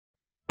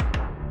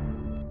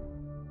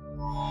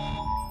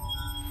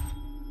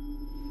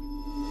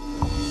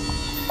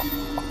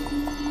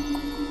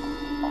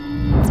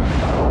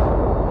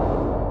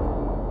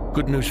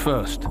Good news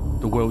first.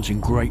 The world's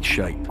in great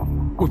shape.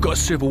 We've got a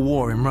civil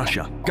war in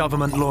Russia,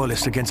 government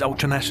loyalists against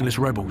ultranationalist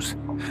rebels,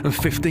 and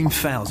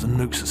 15,000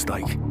 nukes at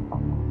stake.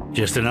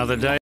 Just another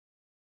day at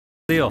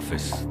the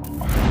office.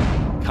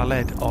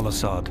 Khaled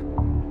al-Assad,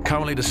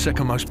 currently the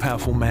second most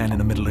powerful man in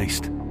the Middle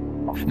East.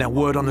 Now,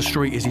 word on the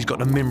street is he's got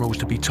the minerals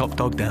to be top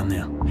dog down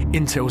there.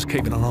 Intel's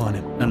keeping an eye on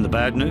him. And the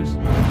bad news?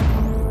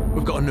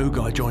 We've got a new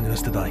guy joining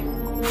us today.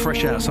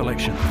 Fresh out of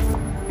selection.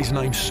 His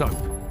name's Soap.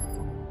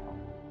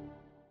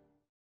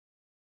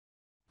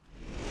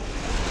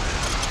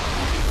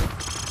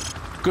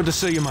 Good to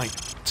see you, mate.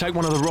 Take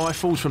one of the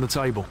rifles from the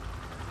table.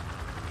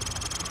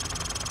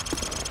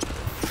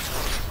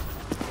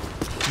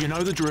 You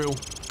know the drill.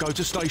 Go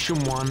to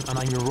Station 1 and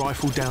aim your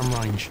rifle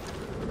downrange.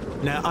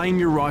 Now aim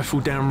your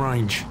rifle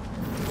downrange.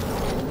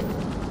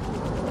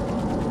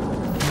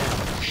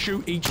 Now,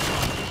 shoot each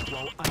target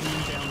while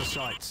aiming down the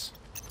sights.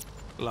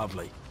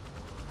 Lovely.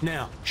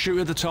 Now, shoot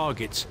at the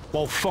targets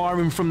while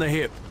firing from the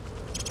hip.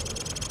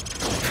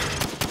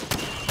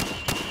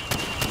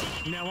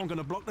 Now I'm going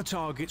to block the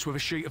targets with a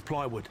sheet of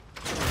plywood.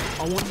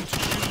 I want you to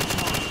shoot the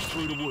targets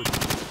through the wood.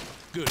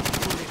 Good.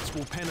 Bullets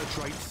will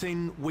penetrate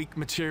thin, weak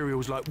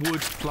materials like wood,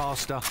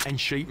 plaster, and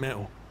sheet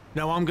metal.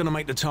 Now I'm going to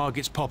make the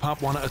targets pop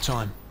up one at a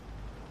time.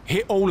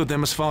 Hit all of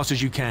them as fast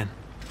as you can.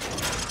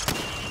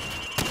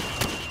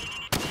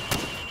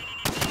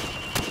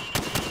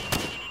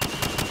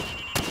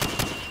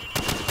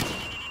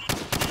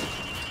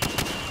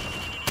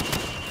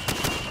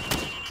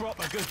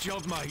 Proper good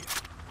job, mate.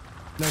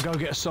 Now go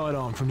get a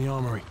sidearm from the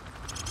armory.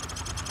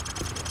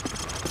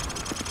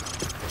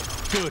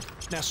 Good.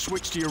 Now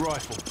switch to your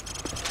rifle.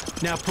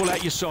 Now pull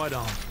out your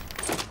sidearm.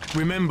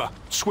 Remember,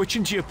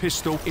 switching to your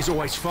pistol is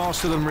always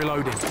faster than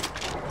reloading.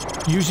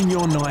 Using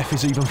your knife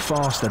is even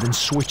faster than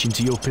switching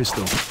to your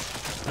pistol.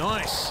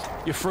 Nice.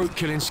 Your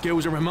fruit-killing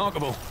skills are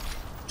remarkable.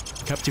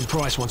 Captain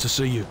Price wants to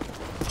see you.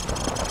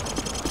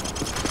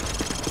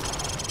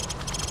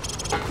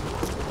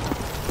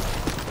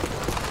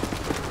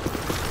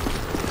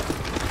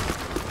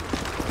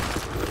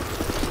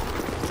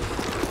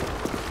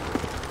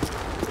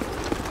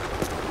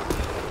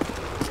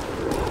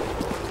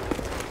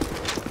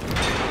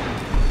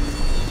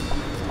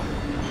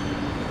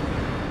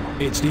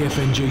 It's the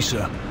FNG,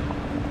 sir.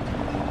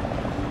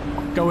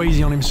 Go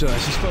easy on him, sir.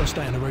 It's his first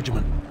day in the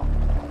regiment.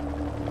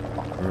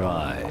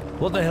 Right.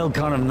 What the hell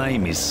kind of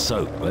name is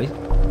Soap, eh?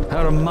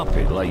 How'd a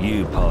muppet like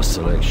you pass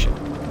selection?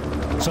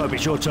 Soap,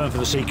 it's your turn for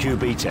the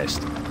CQB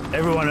test.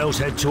 Everyone else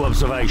head to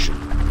observation.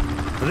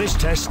 For this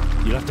test,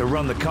 you'll have to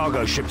run the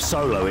cargo ship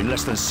solo in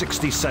less than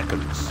 60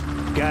 seconds.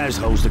 Gaz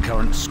holds the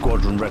current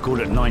squadron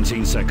record at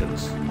 19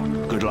 seconds.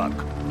 Good luck.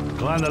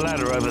 Climb the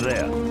ladder over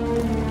there.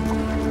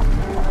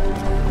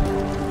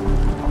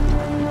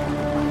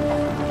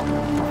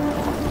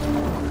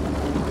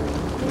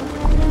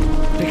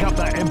 Pick up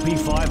that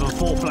MP5 and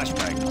 4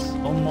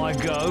 flashbangs. On my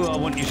go, I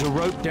want you to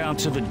rope down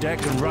to the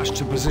deck and rush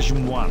to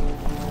position 1.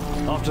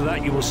 After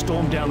that, you will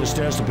storm down the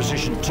stairs to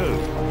position 2.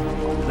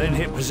 Then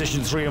hit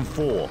position 3 and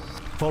 4,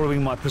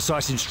 following my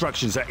precise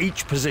instructions at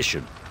each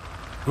position.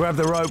 Grab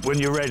the rope when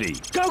you're ready.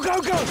 Go,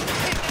 go, go! Hit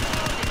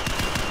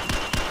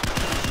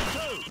the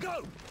target!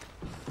 Go!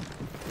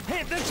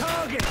 Hit the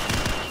target!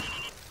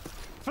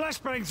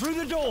 Flashbang through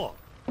the door!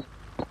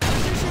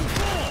 Position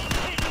 4!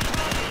 Hit the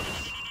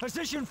target!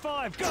 Position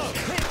 5, go! Hit the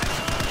target!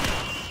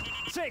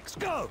 6,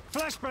 go!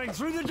 Flashbang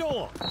through the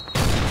door! Hit the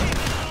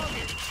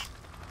target!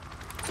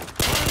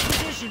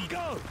 Position,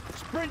 go!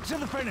 Sprint to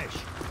the finish!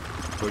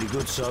 Pretty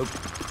good, Soap,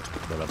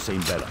 but I've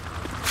seen better.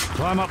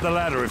 Climb up the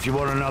ladder if you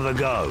want another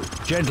go.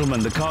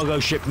 Gentlemen, the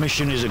cargo ship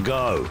mission is a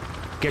go.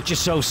 Get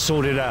yourselves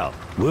sorted out.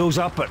 Wheels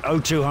up at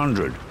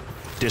 0200.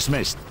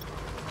 Dismissed.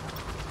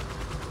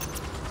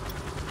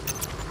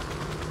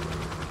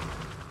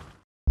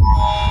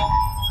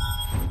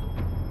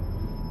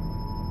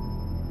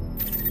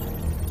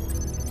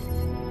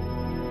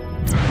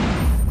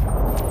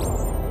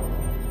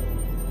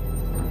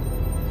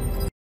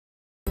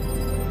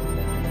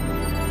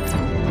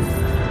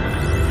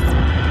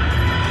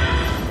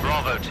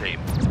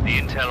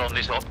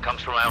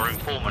 Comes from our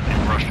informant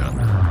in Russia.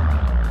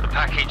 The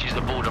package is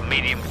aboard a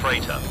medium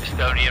freighter,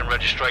 Estonian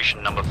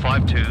registration number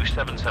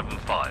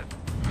 52775.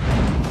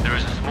 There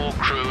is a small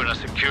crew and a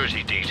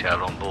security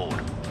detail on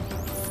board.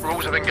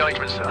 Rules of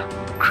engagement, sir.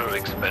 Crew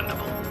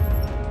expendable.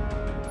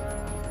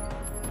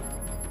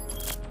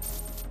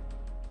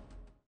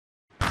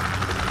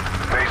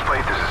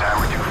 Faceplate, this is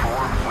Hammer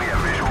 2-4. We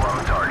have visual on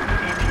the target.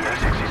 ETA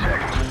 60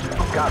 seconds.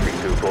 Copy,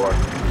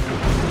 2-4.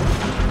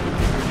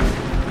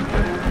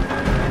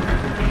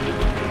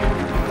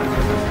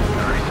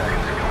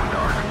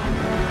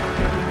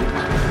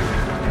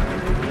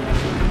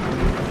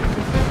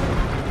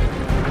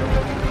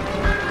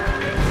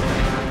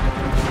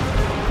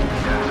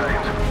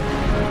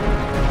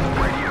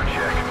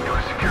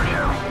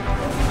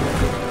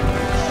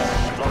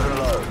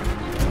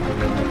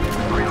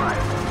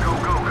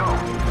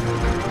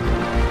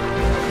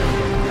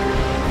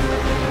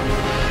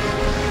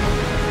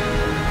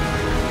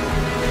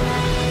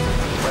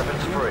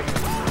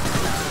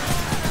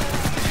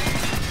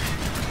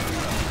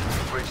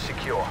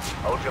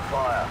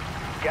 fire.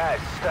 Gaz,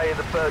 stay in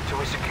the bird till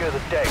we secure the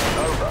deck.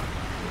 Over.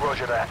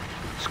 Roger that.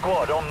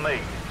 Squad, on me.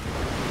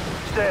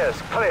 Stairs,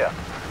 clear.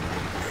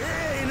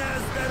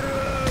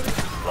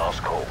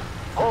 Last call.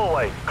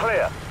 Hallway,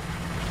 clear.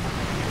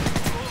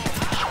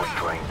 Sweet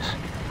dreams.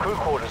 Crew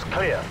quarters,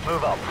 clear.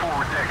 Move up.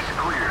 Forward decks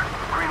clear.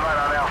 Green light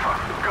on Alpha.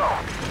 Go.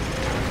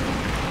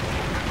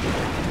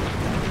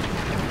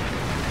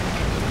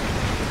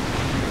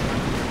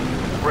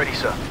 Ready,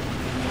 sir.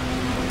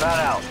 Man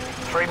out.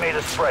 3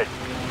 meters spread.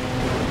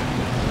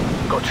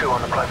 Got 2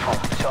 on the platform.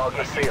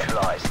 Target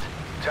neutralized.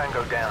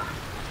 Tango down.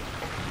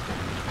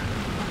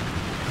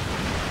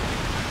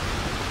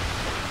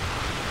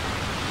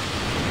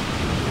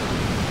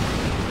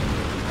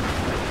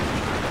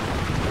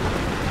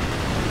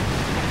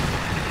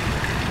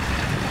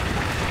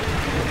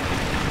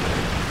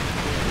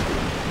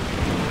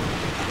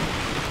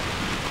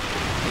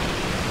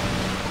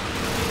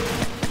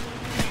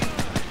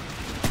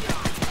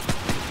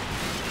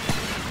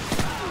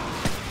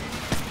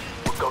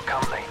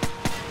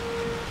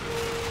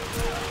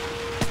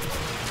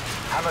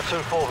 Hammer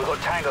 2-4, we've got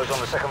tangos on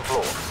the second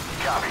floor.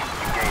 Copy.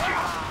 Engaging.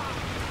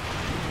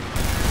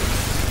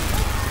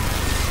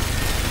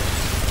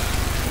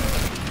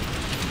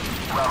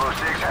 Bravo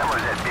 6,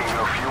 Hammer's at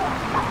bingo fuel.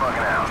 We're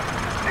bugging out.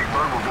 Big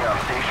Bird will be on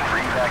station for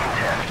evac and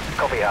 10.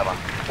 Copy, Hammer.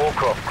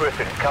 Warcroft,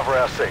 Griffin, cover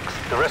our 6.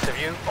 The rest of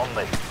you, on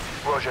me.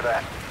 Roger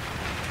that.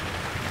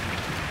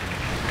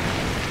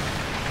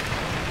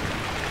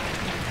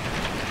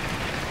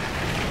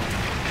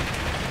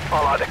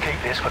 I like to keep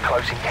this for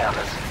close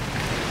encounters.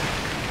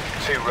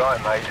 2 right,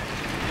 mate.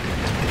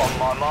 On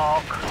my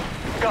mark.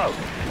 Go.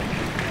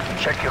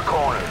 Check your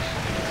corners.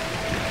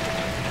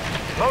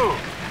 Move.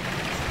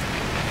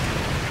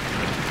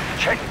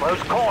 Check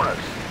those corners.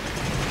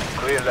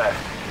 Clear left.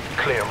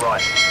 Clear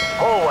right.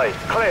 Hallway,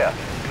 clear.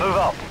 Move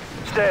up.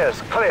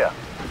 Stairs, clear.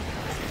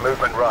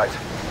 Movement right.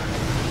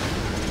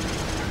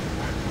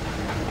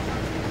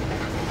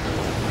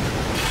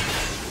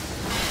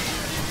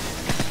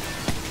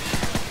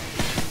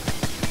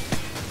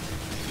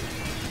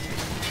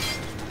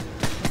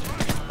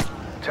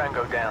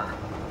 Tango down.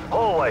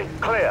 Hallway,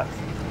 clear.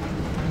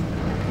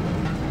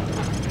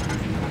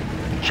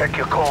 Check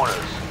your corners.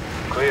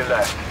 Clear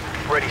left.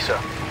 Ready, sir.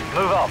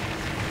 Move up.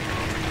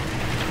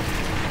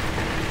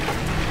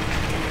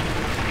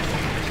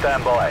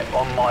 Stand by.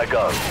 On my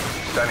go.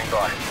 Standing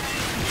by.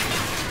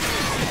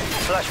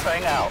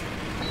 Flashbang out.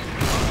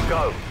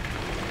 Go.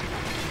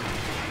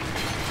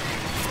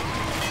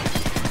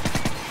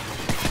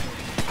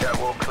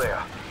 Catwalk clear.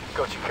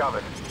 Got you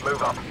covered.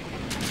 Move up.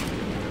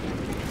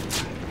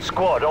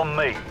 Squad, on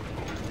me.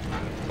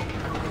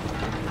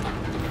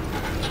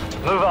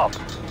 Move up.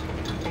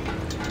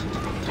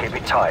 Keep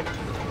it tight.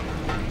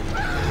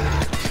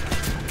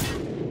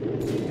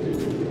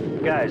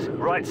 Guys,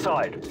 right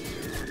side.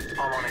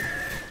 I'm on it.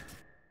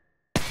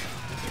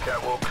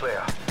 Catwalk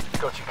clear.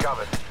 Got you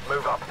covered.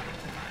 Move up.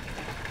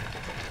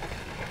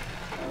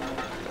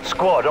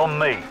 Squad, on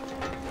me.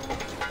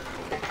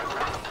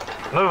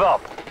 Move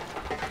up.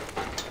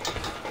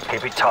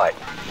 Keep it tight.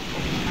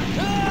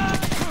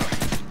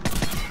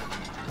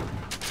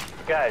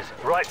 Guys,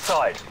 right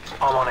side.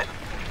 I'm on it.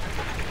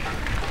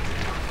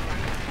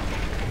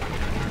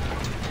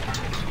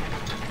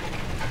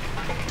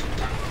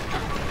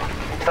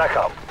 Stack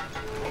up.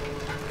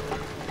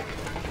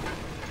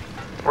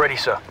 Ready,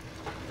 sir.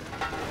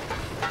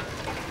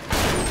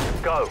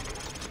 Go.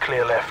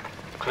 Clear left.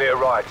 Clear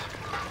right.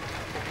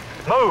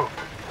 Move.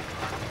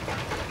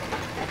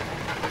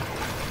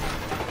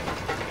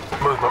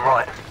 Movement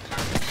right.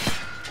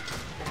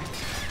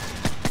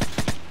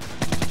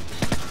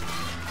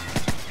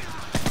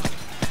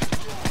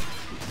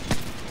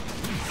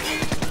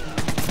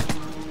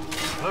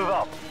 Move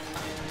up.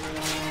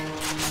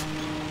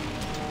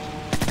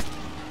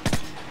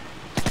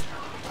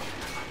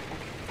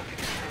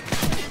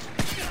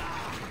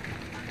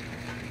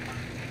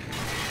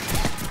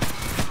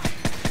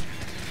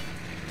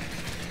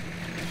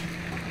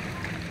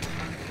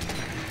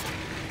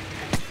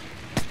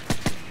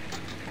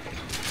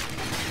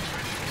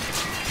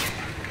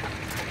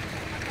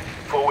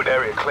 Forward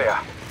area clear.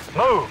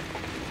 Move.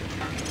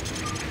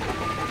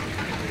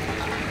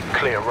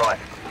 Clear right.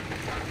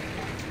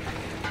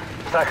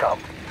 Stack up.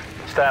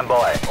 Stand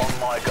by. On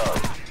my go.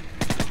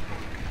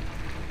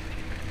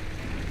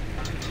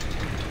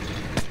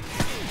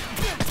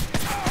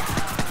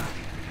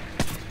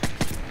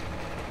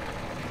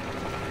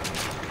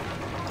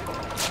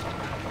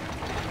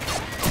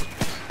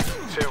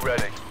 Two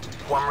ready.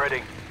 One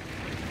ready.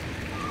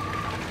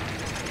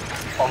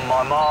 On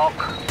my mark.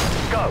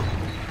 Go.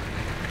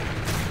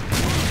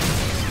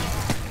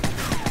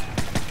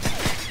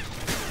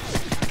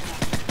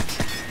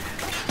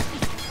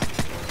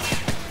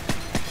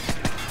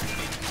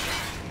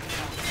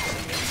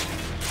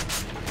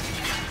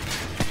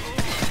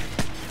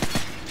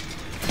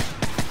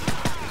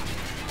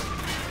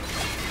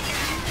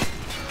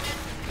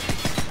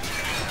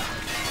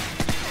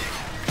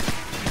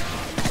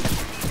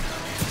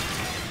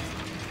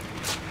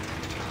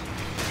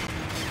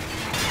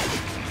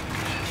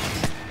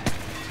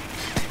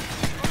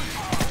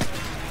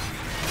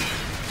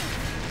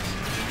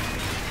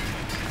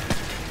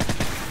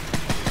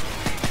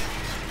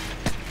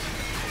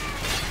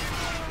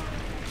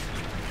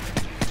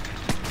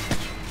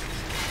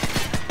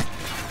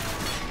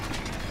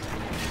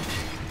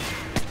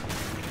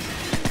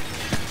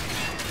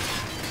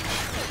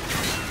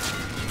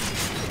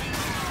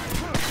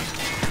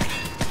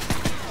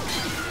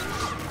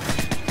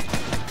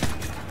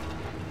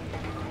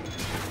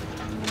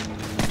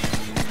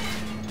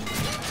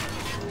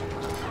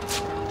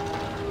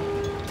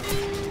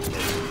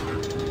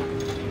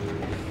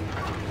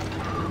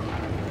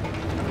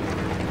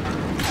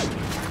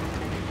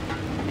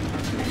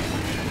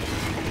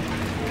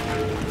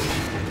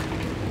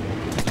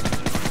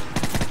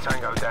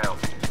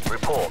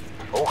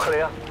 All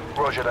clear?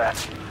 Roger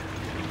that.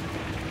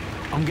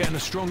 I'm getting a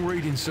strong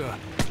reading, sir.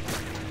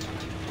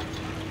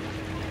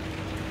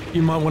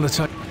 You might want to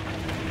take...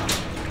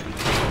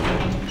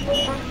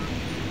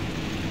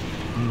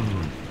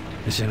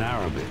 It's in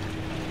Arabic.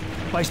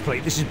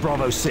 Baseplate, this is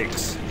Bravo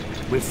 6.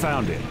 We've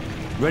found it.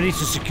 Ready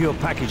to secure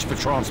package for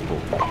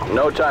transport.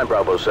 No time,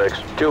 Bravo 6.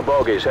 2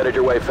 bogies headed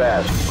your way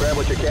fast. Grab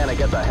what you can and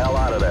get the hell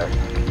out of there.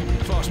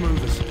 Fast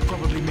movers.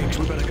 Probably Mix.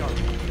 We better go.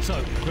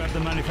 So, grab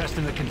the manifest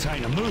in the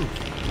container. Move!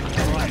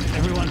 All right,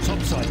 everyone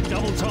topside.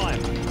 Double time.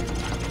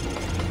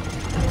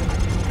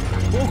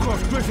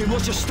 Warcraft, Griffin,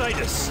 what's your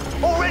status?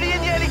 Already in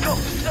the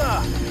helicopter,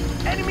 sir!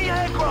 Enemy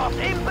aircraft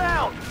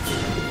inbound!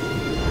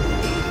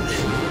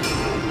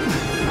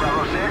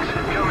 Bravo 6,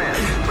 come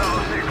in.